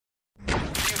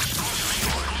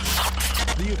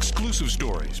the exclusive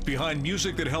stories behind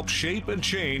music that helped shape and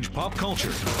change pop culture.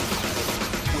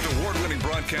 With award-winning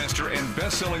broadcaster and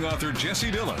best-selling author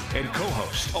Jesse Dillon and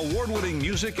co-host, award-winning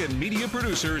music and media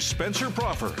producer Spencer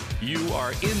Proffer, you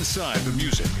are inside the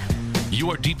music. You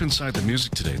are deep inside the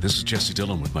music today. This is Jesse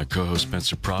Dillon with my co-host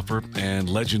Spencer Proffer and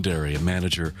legendary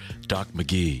manager Doc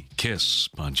McGhee, Kiss,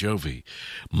 Bon Jovi,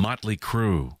 Motley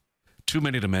Crue. Too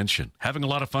many to mention. Having a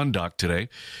lot of fun, Doc, today.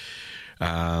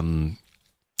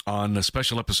 On a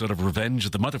special episode of Revenge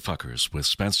of the Motherfuckers with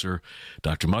Spencer,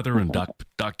 Dr. Mother, and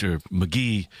Dr.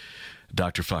 McGhee,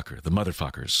 Dr. Fucker, the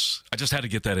Motherfuckers. I just had to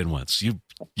get that in once. You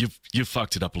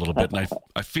fucked it up a little bit, and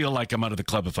I feel like I'm out of the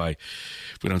club if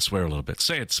we don't swear a little bit.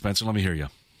 Say it, Spencer. Let me hear you.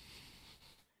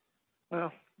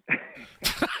 Well,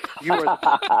 you are.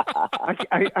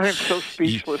 I am so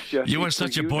speechless, Jesse. You are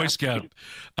such a Boy Scout.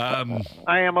 I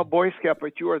am a Boy Scout,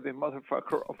 but you are the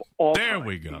motherfucker of all There time,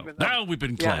 we go. Now we've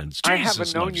been cleansed. I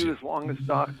Jesus haven't known you you as long as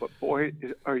Doc, but boy,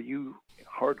 are you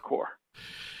hardcore.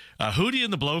 Hootie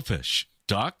and the Blowfish.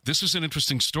 Doc, this is an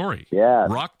interesting story. Yeah.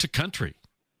 Rock to country.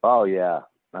 Oh, yeah.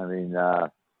 I mean,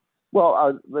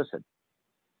 listen,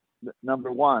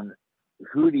 number one,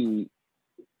 Hootie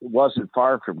wasn't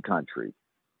far from country,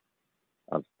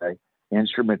 okay,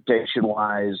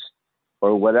 instrumentation-wise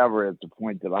or whatever at the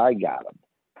point that I got him,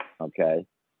 okay?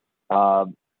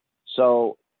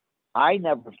 So I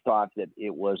never thought that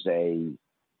it was a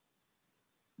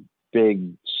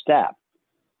big step.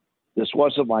 This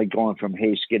wasn't like going from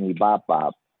Hey Skinny Bop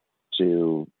Bop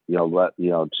to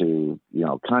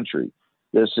country.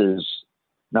 This is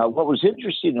now what was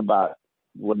interesting about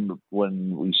when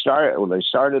they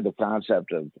started the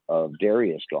concept of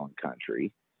Darius going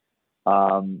country.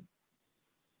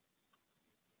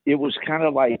 It was kind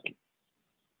of like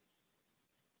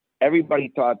everybody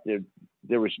thought that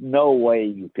there was no way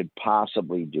you could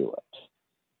possibly do it.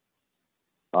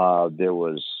 There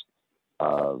was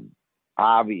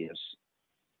obvious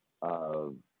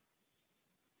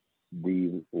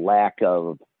the lack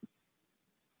of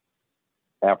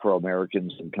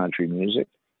Afro-Americans in country music.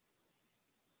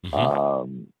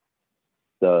 Mm-hmm.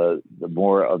 The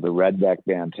more of the redneck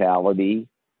mentality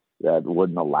that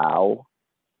wouldn't allow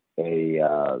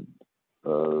a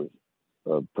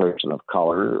person of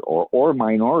color or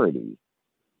minority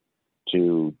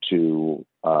to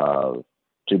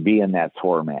be in that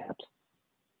format.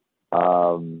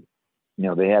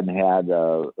 They hadn't had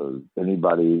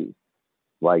anybody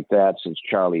like that since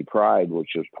Charlie Pride,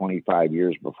 which was 25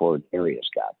 years before Darius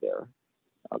got there.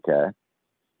 Okay.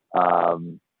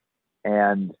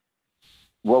 And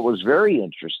what was very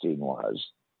interesting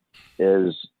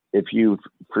is if you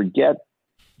forget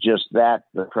just that,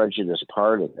 the prejudice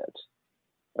part of it,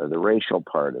 or the racial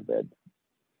part of it,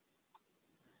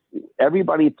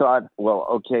 everybody thought, well,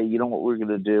 okay, you know what we're going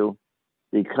to do?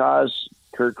 Because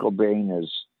Kurt Cobain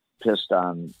is pissed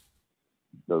on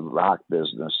the rock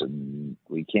business and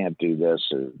we can't do this,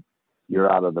 or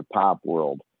you're out of the pop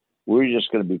world, we're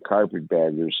just going to be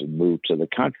carpetbaggers and move to the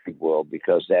country world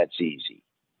because that's easy.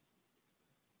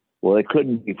 Well, it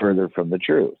couldn't be further from the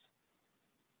truth.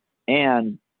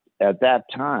 And at that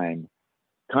time,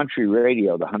 country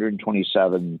radio, the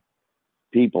 127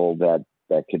 people that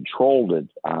controlled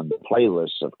it on the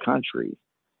playlists of country,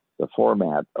 the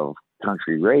format of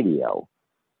country radio,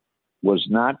 was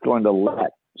not going to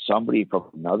let somebody from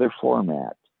another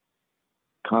format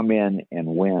come in and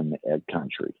win at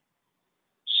country.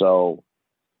 So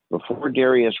before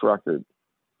Darius Rucker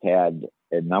had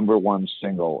a number one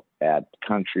single at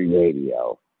country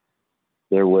radio,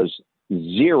 there was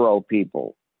 0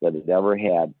 people that had ever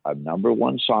had a number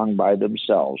one song by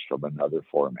themselves from another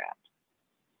format.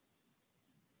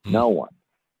 No one.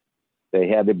 They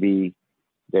had to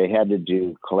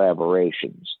do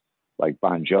collaborations. Like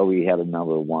Bon Jovi had a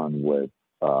number one with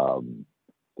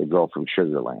the girl from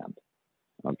Sugarland.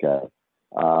 Okay.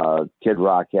 Kid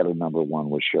Rock had a number one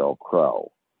with Sheryl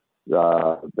Crow.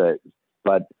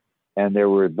 And there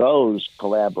were those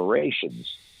collaborations,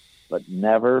 but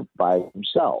never by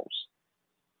themselves.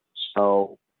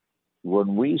 So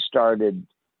when we started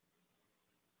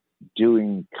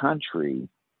doing country,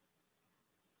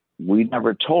 we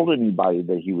never told anybody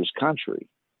that he was country.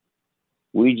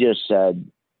 We just said,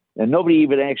 and nobody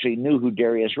even actually knew who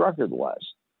Darius Rucker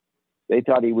was. They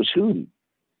thought he was Hootie.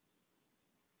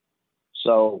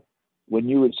 So when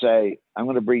you would say, I'm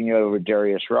going to bring you over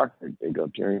Darius Rucker, they go,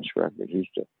 Darius Rucker,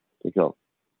 they go,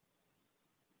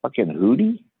 fucking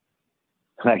Hootie?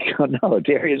 I go, no,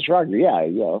 Darius Rucker, yeah,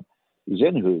 he's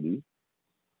in Hootie.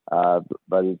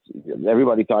 But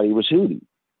everybody thought he was Hootie.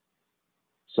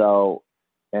 So,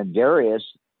 and Darius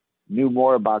knew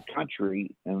more about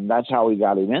country, and that's how we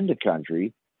got him into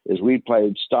country, is we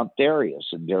played Stump Darius,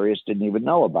 and Darius didn't even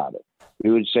know about it.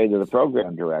 We would say to the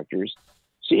program directors,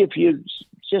 see if you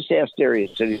just ask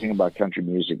Darius anything about country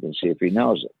music and see if he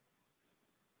knows it.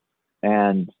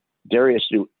 And Darius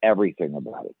knew everything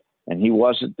about it. And he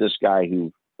wasn't this guy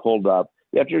who pulled up.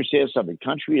 You have to understand something.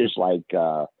 Country is like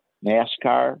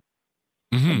NASCAR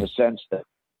in the sense that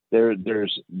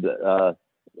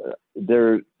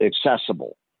they're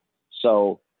accessible.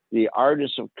 So the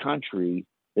artist of country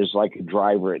is like a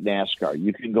driver at NASCAR.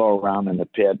 You can go around in the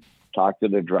pit, talk to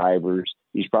the drivers.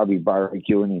 He's probably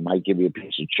barbecuing. He might give you a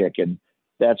piece of chicken.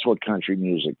 That's what country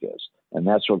music is. And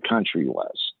that's what country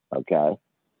was. Okay.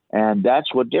 And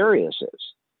that's what Darius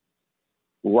is.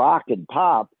 Rock and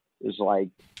pop is like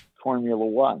Formula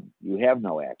One. You have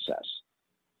no access.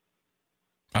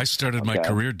 I started my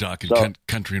career, Doc, in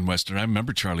country and western. I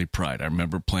remember Charlie Pride. I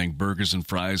remember playing burgers and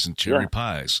fries and cherry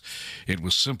pies. It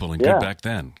was simple and good back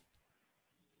then.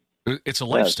 It's a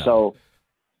lifestyle.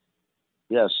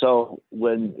 So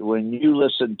when you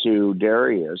listen to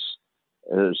Darius,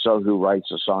 who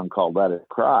writes a song called "Let It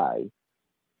Cry,"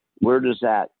 where does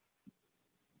that?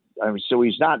 I mean, so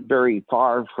he's not very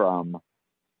far from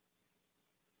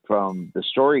the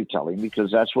storytelling,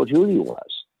 because that's what Hootie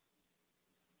was.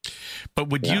 But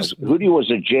Hootie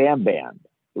was a jam band.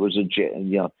 It was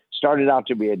started out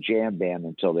to be a jam band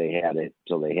until they had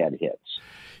hits.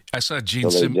 I saw Gene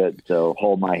Simmons to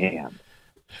Hold My Hand.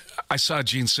 I saw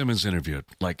Gene Simmons interviewed,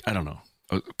 a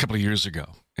couple of years ago,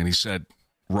 and he said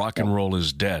rock and roll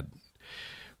is dead.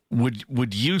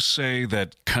 Would you say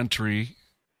that country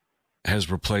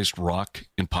has replaced rock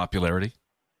in popularity?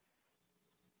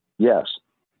 Yes.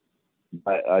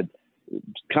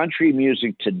 Country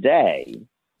music today,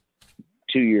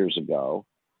 2 years ago,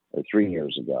 or 3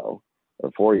 years ago,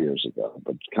 or 4 years ago,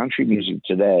 but country music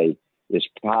today is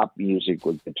pop music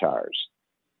with guitars.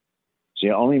 It's the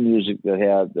only music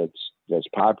that's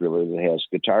popular that has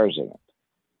guitars in it.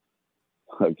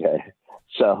 Okay,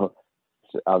 so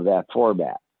of that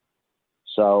format.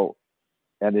 So,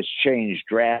 and it's changed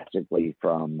drastically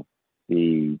from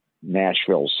the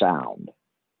Nashville sound,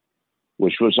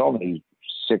 which was only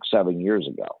 6-7 years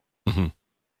ago. Mm-hmm.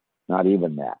 Not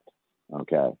even that.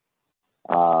 Okay.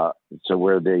 So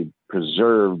where they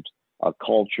preserved a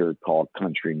culture called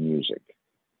country music.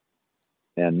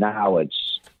 And now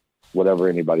it's whatever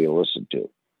anybody will listen to.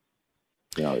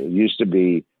 It used to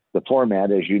be the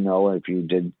format, as you know, if you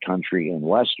did country and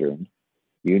western,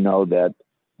 you know that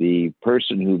the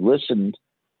person who listened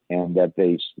and that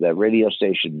radio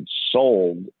station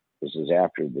sold, this is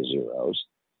after the zeros,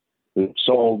 who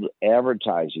sold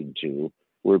advertising to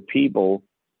were people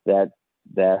that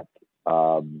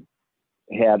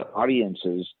had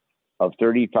audiences of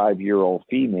 35-year-old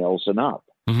females and up.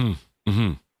 Mm-hmm.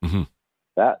 Mm-hmm. Mm-hmm.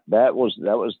 That was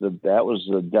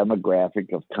the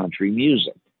demographic of country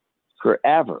music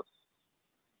forever.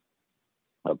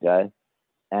 Okay,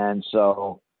 and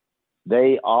so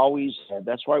they always had.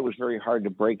 That's why it was very hard to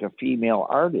break a female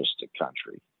artist at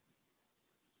country.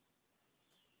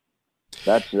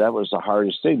 That was the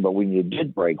hardest thing. But when you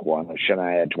did break one, a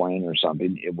Shania Twain or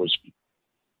something, it was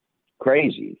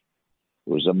crazy.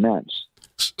 It was immense.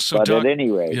 But at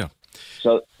any rate,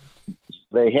 so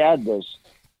they had this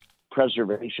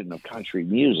preservation of country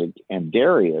music, and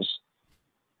Darius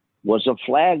was a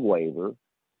flag waver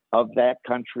of that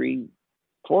country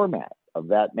format, of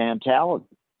that mentality.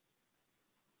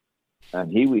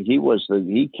 And he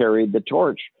carried the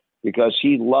torch because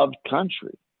he loved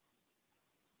country.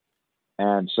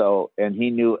 And he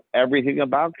knew everything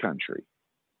about country.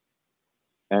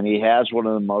 And he has one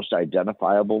of the most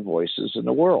identifiable voices in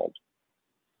the world.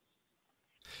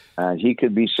 And he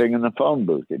could be singing the phone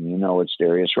booth, and it's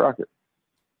Darius Rucker.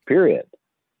 Period.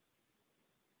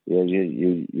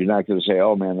 You're not going to say,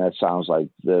 "Oh man, that sounds like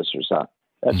this" or something.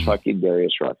 That's fucking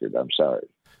Darius Rucker. I'm sorry.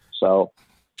 So,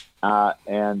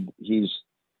 and he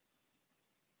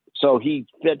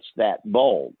fits that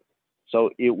mold.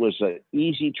 So it was an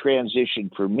easy transition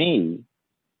for me,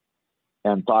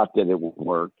 and thought that it would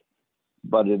work,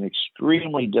 but an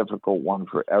extremely difficult one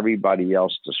for everybody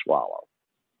else to swallow.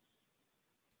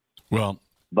 Well,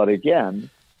 but again,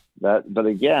 that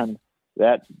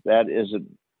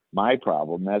isn't my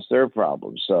problem. That's their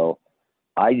problem. So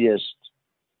I just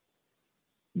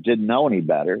didn't know any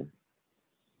better.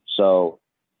 So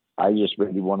I just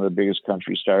made him one of the biggest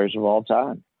country stars of all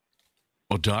time.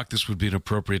 Well, Doc, this would be an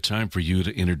appropriate time for you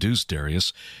to introduce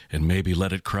Darius and maybe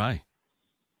Let It Cry.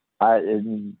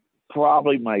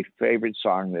 Probably my favorite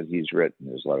song that he's written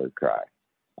is Let It Cry.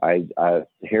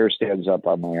 Hair stands up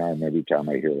on my arm every time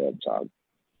I hear that song.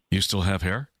 You still have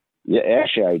hair? Yeah,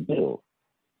 actually I do.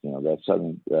 That's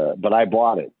something, but I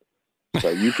bought it. So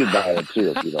you can buy it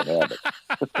too if you don't have it.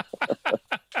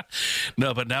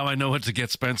 No, but now I know what to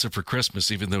get Spencer for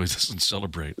Christmas, even though he doesn't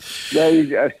celebrate.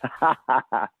 Yeah,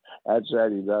 that's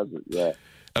right. He doesn't. Yeah.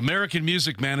 American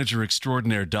music manager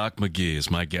extraordinaire Doc McGhee is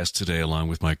my guest today, along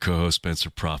with my co-host Spencer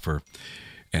Proffer.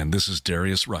 And this is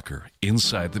Darius Rucker,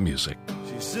 Inside the Music.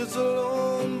 She sits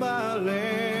alone by a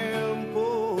lamppost,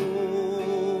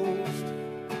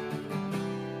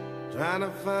 trying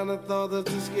to find a thought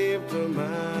that's escaped her mind.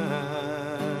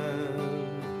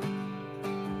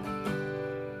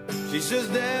 She says,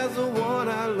 "There's the one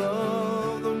I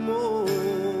love the most,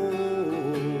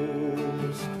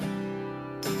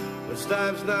 but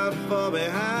life's not far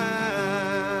behind.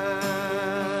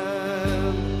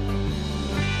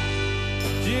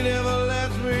 She never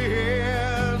lets me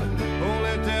in,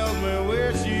 only tells me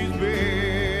where she's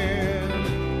been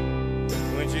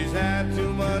when she's had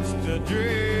too much to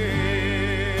drink.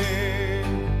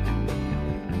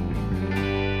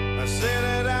 I say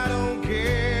that I don't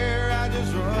care, I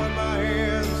just run my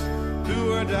hands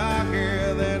through her dark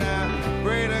hair. Then I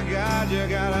pray to God, you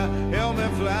gotta help me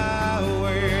fly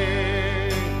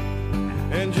away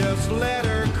and just let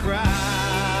her cry.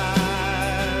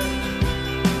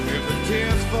 If the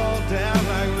tears fall down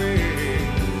like rain,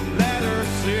 let her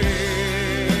sing.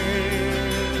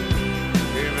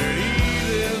 If it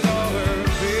eases all her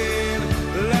pain,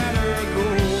 let her go.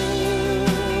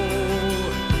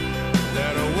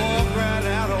 Let her walk right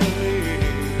out on me.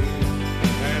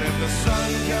 And if the sun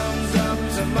comes up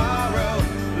tomorrow,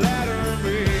 let her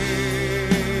be.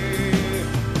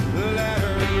 Let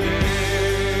her be.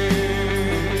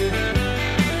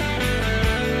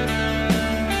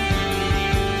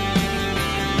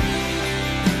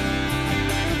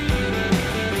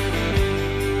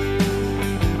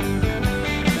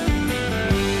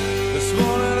 This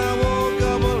morning I woke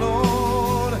up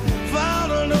alone,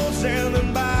 found a note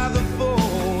standing by the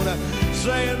phone,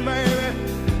 saying,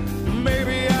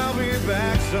 maybe I'll be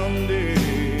back someday.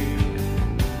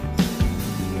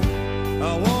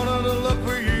 I wanted to look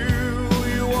for you,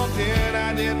 you walked in,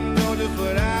 I didn't know just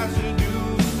what I should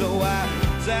do, so I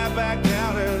sat back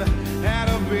down and had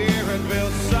a beer and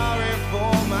felt sorry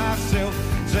for myself,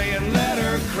 saying let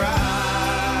her cry.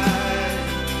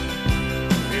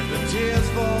 If the tears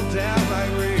fall down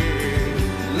like rain,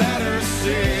 let her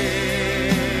sing.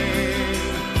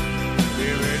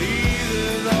 If it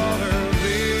eases all her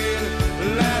pain,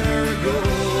 let her go.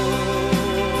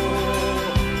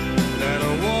 Let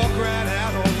her walk right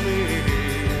out on me.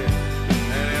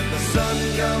 And if the sun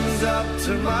comes up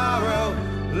tomorrow,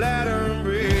 let her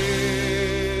be.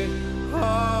 Oh.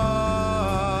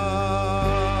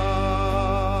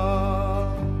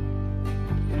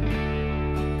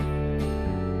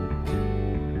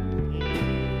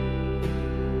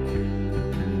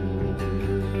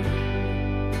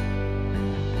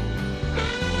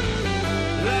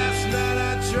 Last night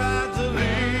I tried to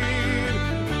leave,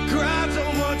 cried so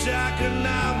much I could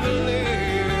not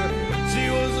believe she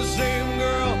was the same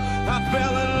girl I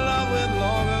fell in love with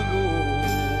long ago.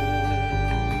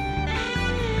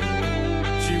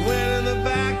 She went in the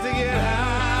back to get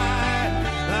high.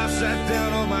 I sat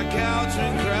down on my couch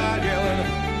and cried, yelling,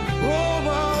 oh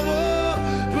mama,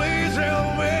 please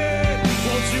help me.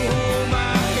 Won't you hold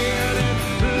my hand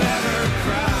and let her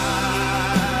cry?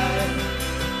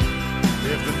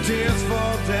 If the tears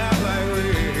fall down like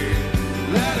rain,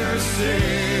 let her sing.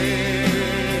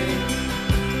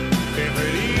 If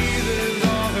it eases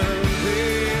all her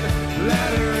pain,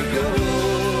 let her go.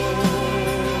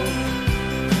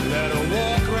 Let her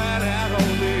walk right out on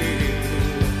me.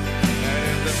 And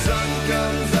if the sun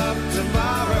comes up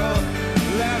tomorrow,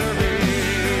 let her be.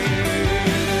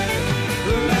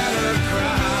 Let her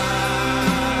cry.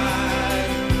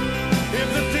 If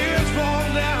the tears fall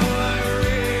down like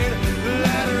rain,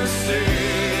 let her sing.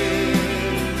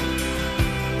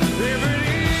 If it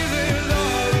eases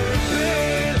all her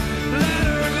pain, let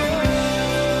her go.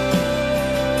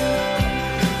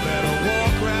 Let her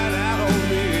walk right out on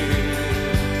me.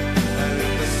 And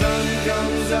if the sun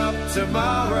comes up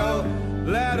tomorrow,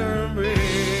 let her be.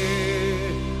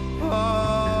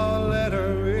 Oh, let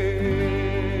her be.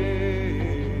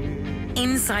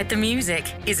 Inside the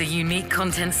Music is a unique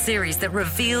content series that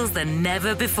reveals the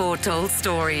never-before-told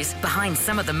stories behind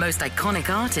some of the most iconic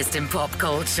artists in pop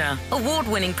culture.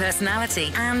 Award-winning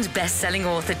personality and best-selling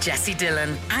author Jesse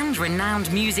Dillon and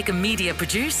renowned music and media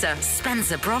producer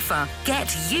Spencer Proffer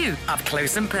get you up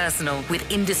close and personal with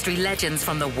industry legends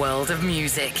from the world of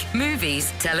music,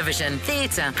 movies, television,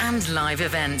 theatre and live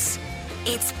events.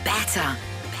 It's better.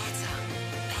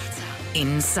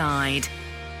 Inside.